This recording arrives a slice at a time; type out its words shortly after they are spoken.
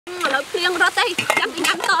là phiên ra đây chăm thì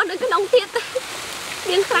nhắm to nữa cái lông tiết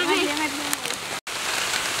phiên khăn này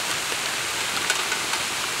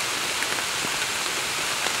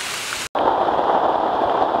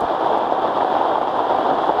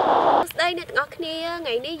đây nè ngọc kia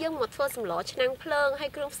ngày ní dương một phơ sầm lọ năng phơn hay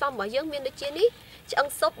kêu xong bỏ dương miên để chiến ní ăn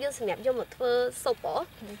súp dương sẹp dương một phơ súp bỏ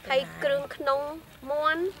hay kêu nông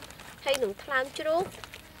muôn hay đừng tham chuột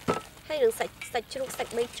hay đừng sạch sạch chuột sạch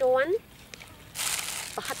bay trốn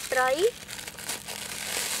và hạt trái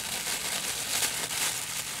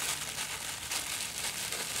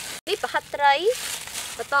tiếp và hạt trái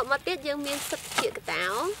và tọt mà tiết dương miên sạch chuyện cái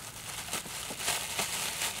táo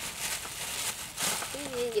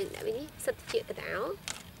dừng lại đi sạch chuyện cái táo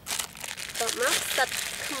tọt mắt sạch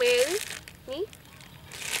men ní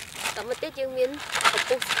tọt mà tiết dương miên hộp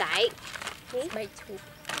bột sải ní bay chuột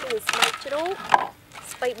bay chuột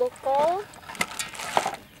bay bồ cô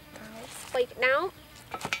bay đáo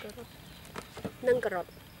nâng cà rốt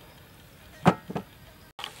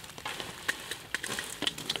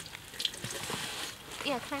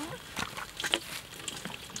dạ kháng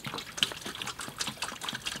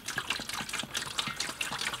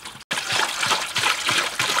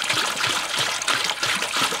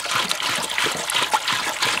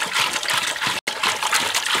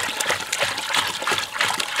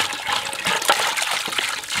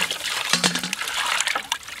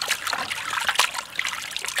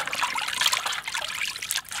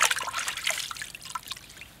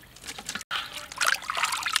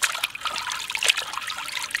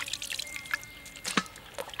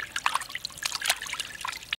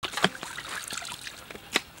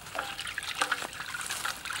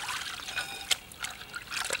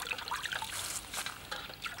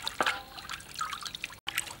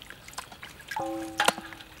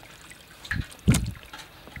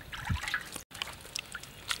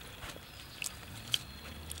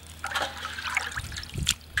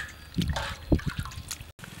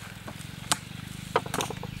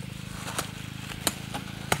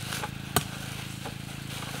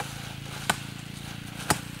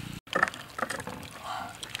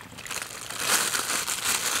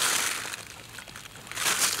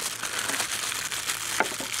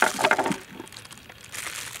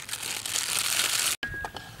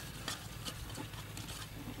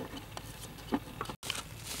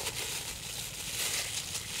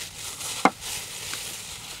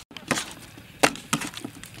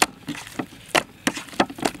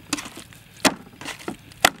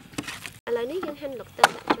lại ní dân hành lục tên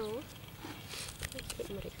đã chỗ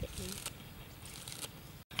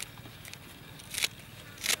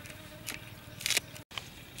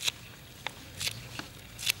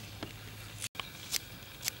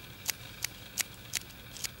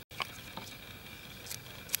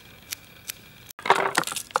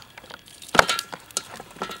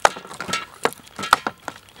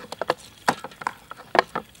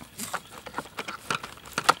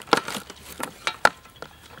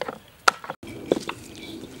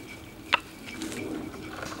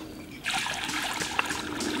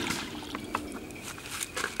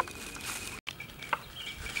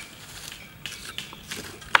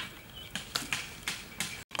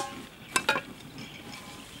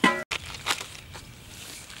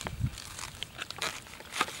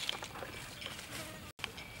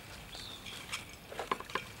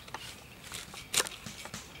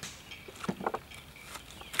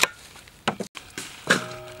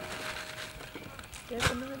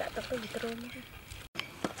nó đã tập cái gì trôn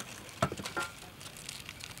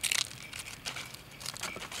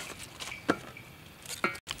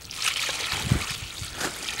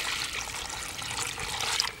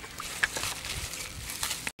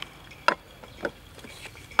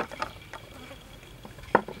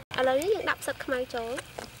lờiนี้ยังดับสักขมายโจ้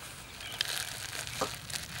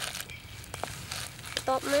ต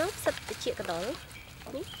บแล้วสักเฉียกกระโดด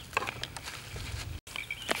นี่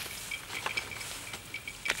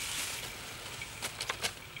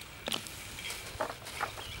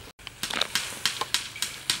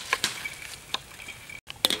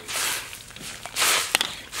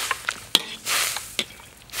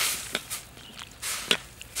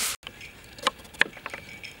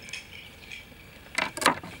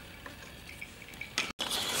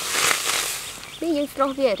นี่ยังสโล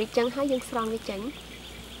ว์เวียริจังให้ยังสโลว์วิจัง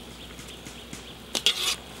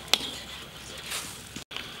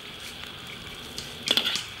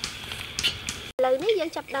เลยนี่ยัง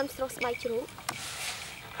จับดำสโลว์สบายจุ๊ เ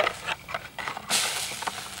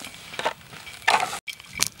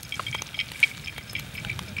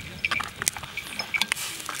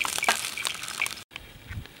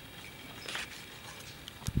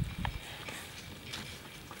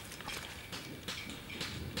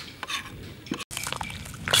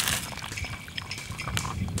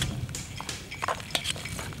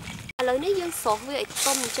Lời này dương sốt với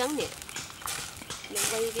tôm trắng nè. Mình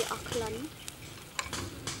quay với ớt lấn.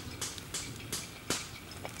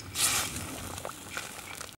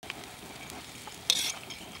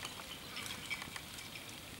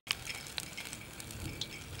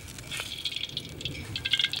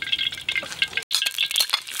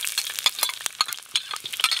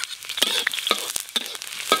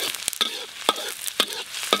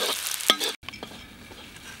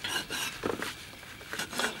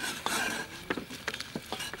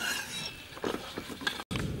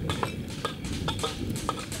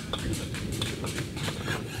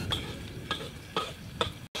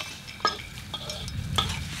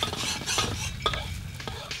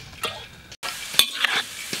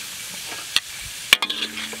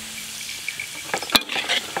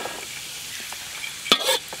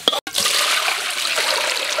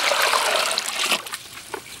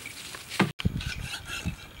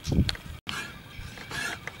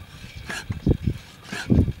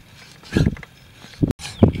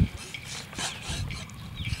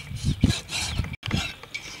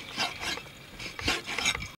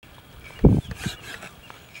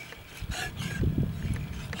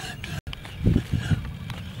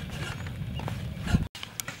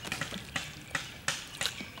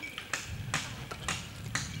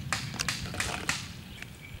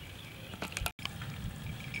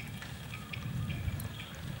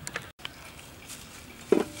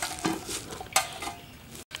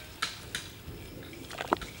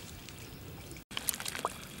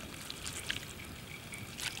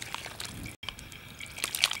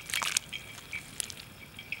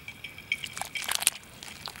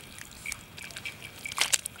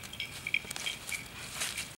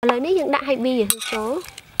 Lời này dương đã hay bì ở số.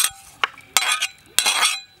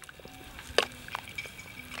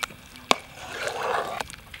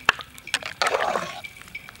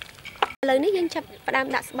 Lời này dương chập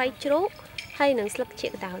đam đặt bay chốt hay nâng slip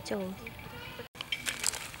chuyện táo trồn.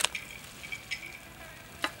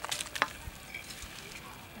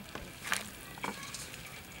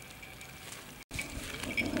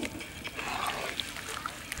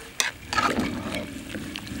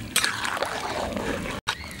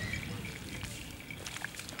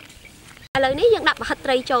 Lời này dương đặt vào hạt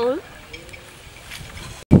tray trồn.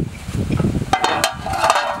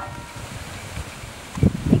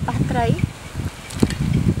 Tray.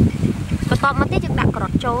 Và tóm mà tiết dương đặt cọt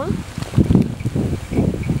trồn.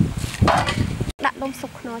 Đặt đông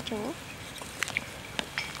sục nó trồn.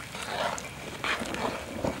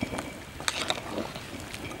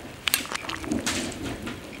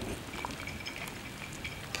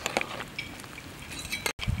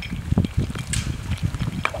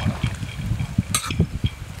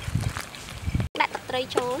 Tray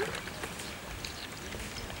trốn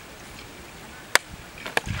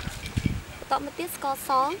tóm một tiết sco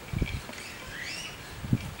xó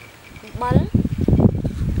bắn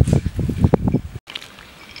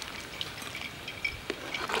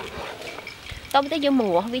tóm tới vô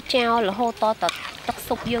mùa vi trao là hô to tật tật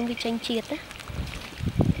sụp dương vi tranh chiết á.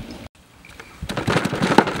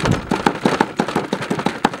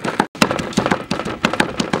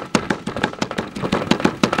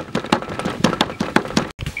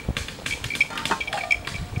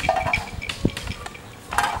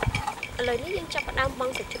 Lời này dân chọc đang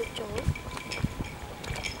băng sẽ chụp chỗ.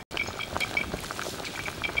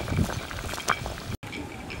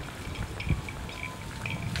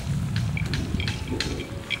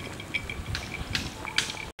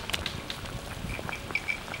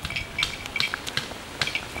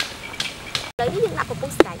 Lời này dân đặt vào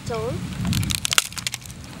bông sải chỗ.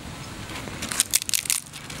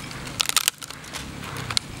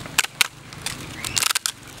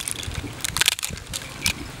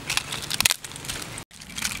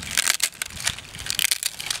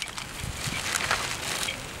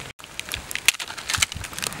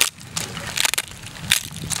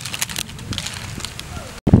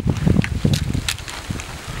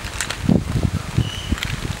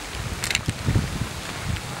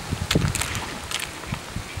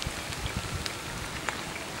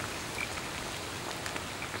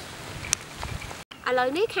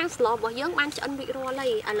 Lời này khang slot bỏ dưỡng ban cho anh bị ro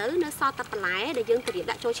lây lời nó so tập lái để dưỡng từ điểm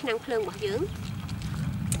đã trôi chức năng phơn bỏ dưỡng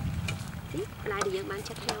lại để dưỡng ban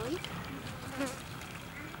cho theo ấy.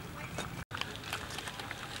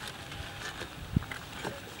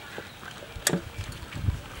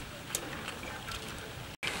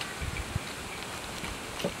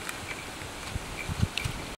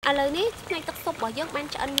 Lời này ngay tập sụp bỏ dưỡng ban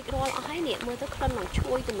cho anh bị ro ở hai nè mưa tới khăn lòng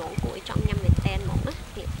chui từ nổ của trong nhâm để ten một á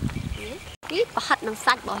biết có hạt nằm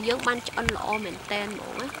sạch bỏ dưỡng ban cho anh lọ mình tên mổ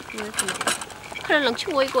á mưa từ nổ khăn lòng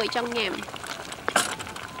chui của trong nhâm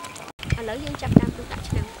ឥឡូវយើងចាប់ដើមដាក់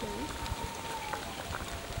ឆ្នាំងភ្លើង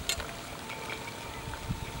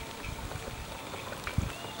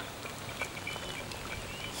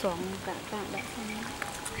សងកាក់ដាក់ហ្នឹង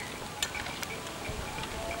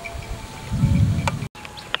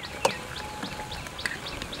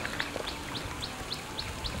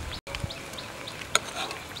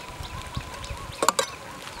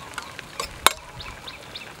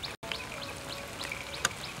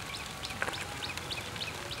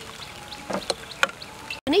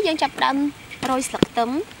នេះយើងចាប់ដើមរោយស្លឹកខ្ទឹម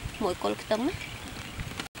មួយគល់ខ្ទឹម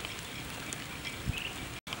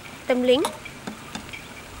ខ្ទឹមលីង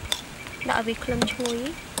ដាក់ឲ្យវាក្លិនឈ្ងុយ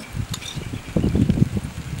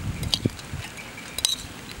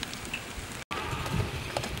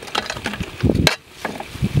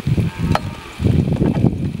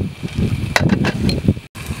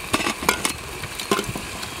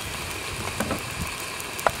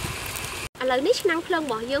ឥឡូវនេះឆ្នាំងភ្លើងរ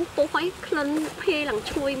បស់យើងពុះឲ្យក្លិនភាយឡើង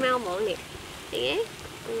ឈ្ងុយមកហ្មងនេះឃើញ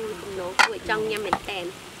ទេទំនោរគួរចង់ញ៉ាំមែនតើនេះ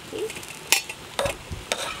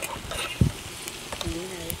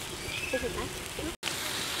ពុះទៅណា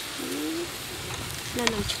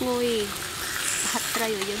នឹងឈ្ងុយហាត់ត្រី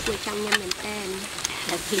របស់យើងគួរចង់ញ៉ាំមែនតើ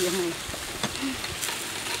តែភ្លៀងហ្នឹង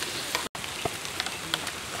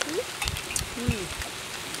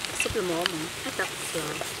សុបល្មមហ្មងអាចដាក់ស្លា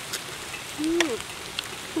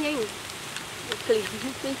ញ៉ាំភ្លៀ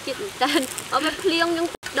ងមានជាតិមែនតើអត់វាភ្លៀងយើង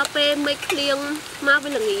ដល់ពេលមេឃភ្លៀងមកវា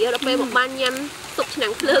ល្ងាដល់ពេលមកបានញ៉ាំស៊ុបឆ្នាំ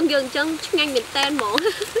ងភ្លើងយើងអញ្ចឹងឆ្ងាញ់មែនតើហ្មង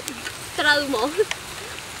ត្រូវហ្មង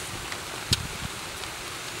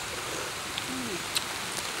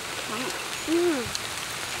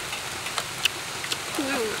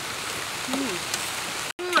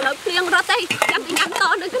ឥឡូវភ្លៀងរត់ទេចាំពីញ៉ាំត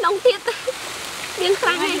នៅក្នុងទៀតភ្លៀងខ្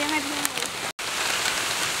លាំងហើយឥ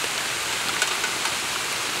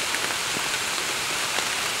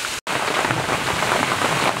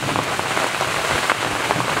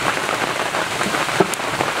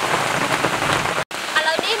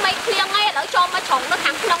ឡូវនេះមិនភ្លៀងទេឥឡូវចូលមកច្រងនៅ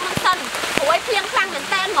ខាងក្នុងនឹងសិនព្រោះឲ្យភ្លៀងខ្លាំងមែន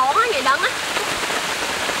តើហ្មងហ្នឹងនិយាយដឹងណា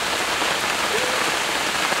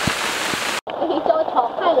ចូលឆោក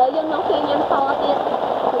ហើយឥឡូវយើងនឹងឃើញញ៉ាំតទៀត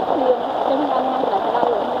ភ្លៀងចឹងញ៉ាំតែក្តៅ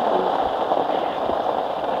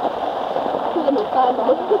ភ្លៀងមិនកើត